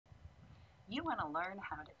You want to learn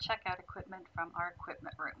how to check out equipment from our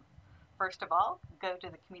equipment room. First of all, go to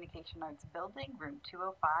the Communication Arts Building, room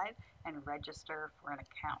 205, and register for an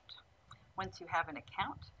account. Once you have an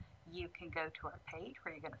account, you can go to our page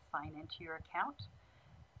where you're going to sign into your account,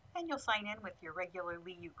 and you'll sign in with your regular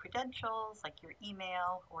LEU credentials like your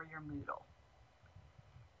email or your Moodle.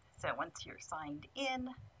 So once you're signed in,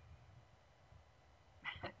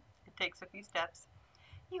 it takes a few steps.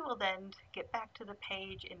 You will then get back to the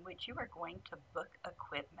page in which you are going to book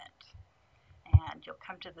equipment. And you'll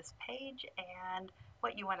come to this page, and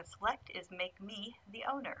what you want to select is Make Me the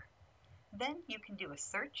Owner. Then you can do a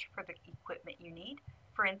search for the equipment you need.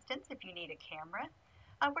 For instance, if you need a camera,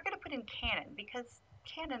 we're going to put in Canon because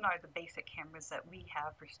Canon are the basic cameras that we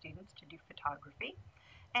have for students to do photography.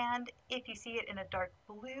 And if you see it in a dark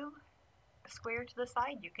blue square to the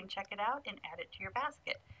side, you can check it out and add it to your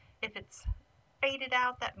basket. If it's faded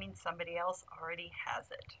out, that means somebody else already has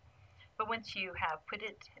it. But once you have put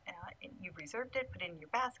it, you've reserved it, put it in your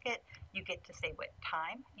basket, you get to say what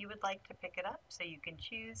time you would like to pick it up. So you can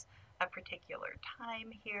choose a particular time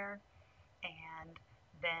here, and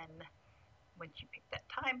then once you pick that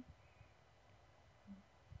time,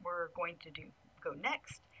 we're going to go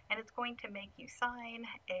next, and it's going to make you sign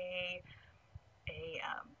a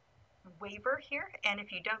waiver here, and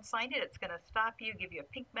if you don't sign it, it's going to stop you, give you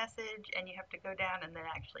a pink message, and you have to go down and then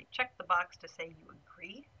actually check the box to say you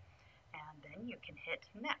agree, and then you can hit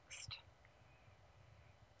next.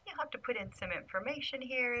 You'll have to put in some information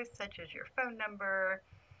here, such as your phone number.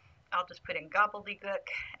 I'll just put in gobbledygook,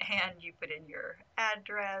 and you put in your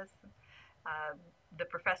address, the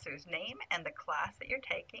professor's name and the class that you're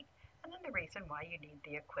taking, and then the reason why you need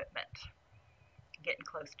the equipment. Getting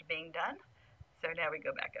close to being done. So now we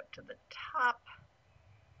go back up to the top,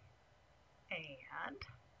 and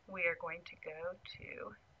we are going to go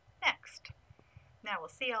to next. Now we'll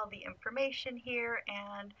see all the information here,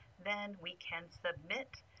 and then we can submit,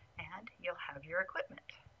 and you'll have your equipment.